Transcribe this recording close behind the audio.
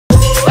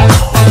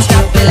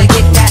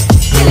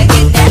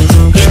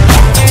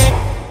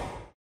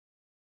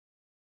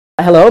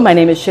Hello, my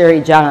name is Sherri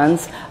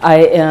Johns. I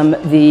am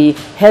the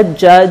head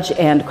judge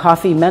and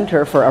coffee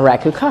mentor for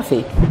Araku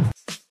Coffee.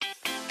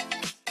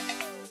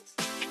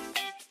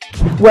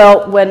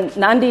 Well, when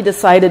Nandi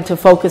decided to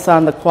focus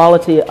on the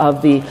quality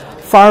of the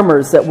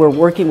farmers that we're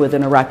working with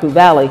in Araku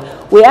Valley,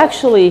 we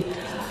actually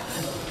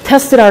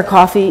tested our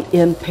coffee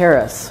in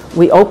Paris.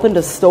 We opened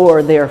a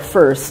store there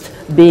first,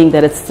 being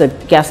that it's the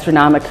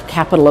gastronomic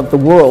capital of the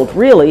world,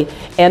 really,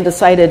 and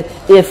decided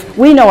if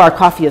we know our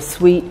coffee is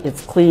sweet,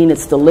 it's clean,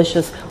 it's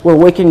delicious, we're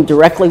working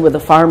directly with the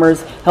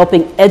farmers,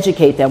 helping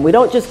educate them. We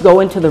don't just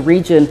go into the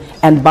region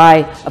and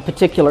buy a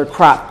particular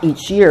crop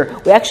each year.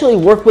 We actually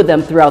work with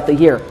them throughout the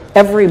year.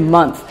 Every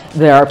month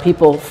there are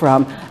people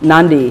from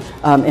Nandi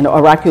in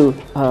Araku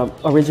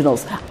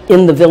Originals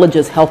in the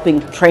villages helping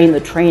train the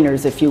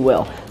trainers, if you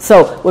will.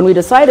 So when we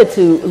decided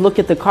to look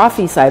at the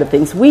coffee side of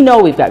things, we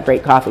know we've got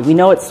great coffee. We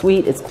know it's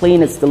sweet, it's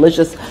clean, it's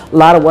delicious, a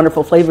lot of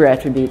wonderful flavor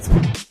attributes.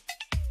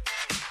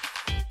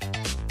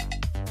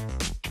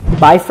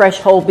 Buy fresh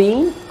whole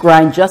bean,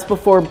 grind just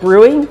before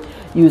brewing,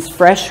 use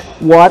fresh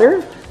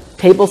water,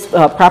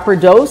 proper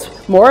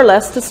dose, more or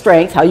less to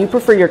strength, how you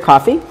prefer your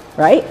coffee,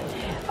 right?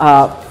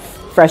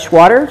 Fresh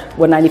water,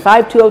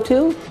 195,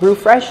 202, brew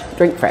fresh,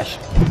 drink fresh.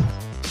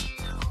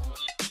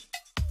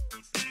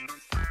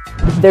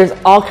 There's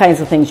all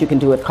kinds of things you can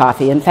do with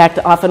coffee. In fact,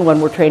 often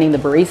when we're training the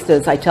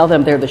baristas, I tell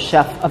them they're the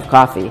chef of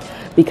coffee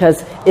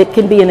because it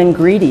can be an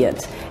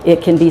ingredient.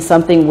 It can be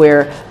something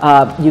where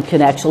you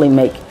can actually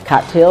make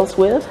cocktails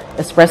with.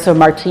 Espresso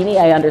martini,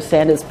 I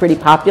understand, is pretty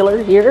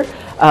popular here.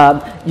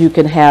 You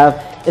can have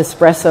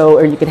espresso,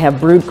 or you can have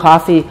brewed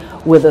coffee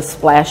with a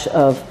splash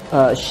of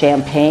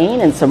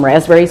champagne and some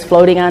raspberries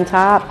floating on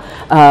top.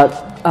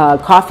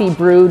 Coffee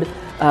brewed,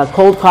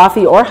 cold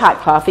coffee or hot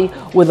coffee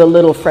with a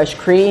little fresh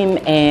cream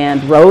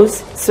and rose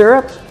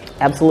syrup,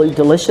 absolutely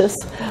delicious.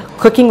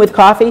 Cooking with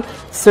coffee,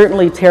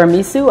 certainly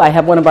tiramisu. I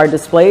have one of our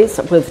displays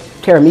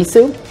with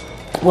tiramisu.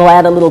 We'll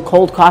add a little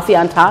cold coffee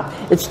on top.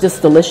 It's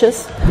just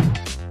delicious.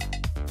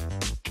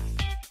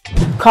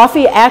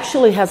 Coffee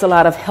actually has a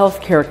lot of health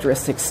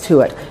characteristics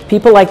to it.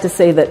 People like to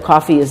say that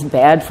coffee is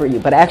bad for you,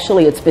 but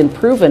actually it's been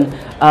proven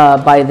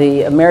by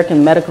the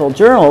American Medical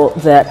Journal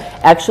that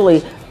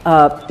actually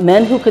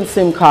men who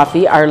consume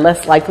coffee are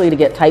less likely to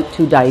get type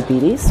 2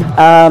 diabetes.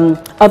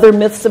 Other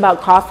myths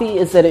about coffee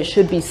is that it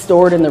should be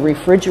stored in the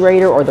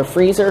refrigerator or the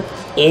freezer.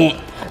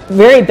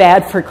 Very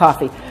bad for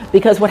coffee.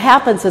 Because what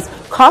happens is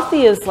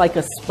coffee is like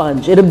a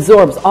sponge. It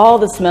absorbs all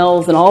the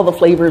smells and all the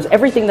flavors,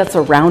 everything that's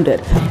around it.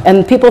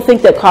 And people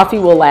think that coffee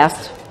will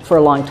last for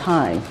a long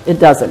time. It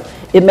doesn't.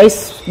 It may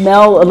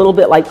smell a little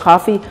bit like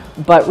coffee,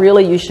 but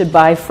really you should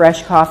buy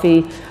fresh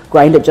coffee,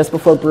 grind it just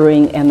before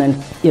brewing, and then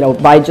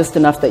buy just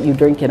enough that you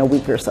drink in a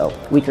week or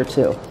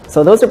two.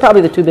 So those are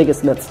probably the two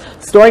biggest myths.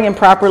 Storing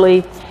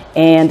improperly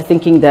and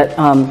thinking that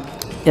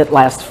it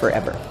lasts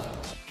forever.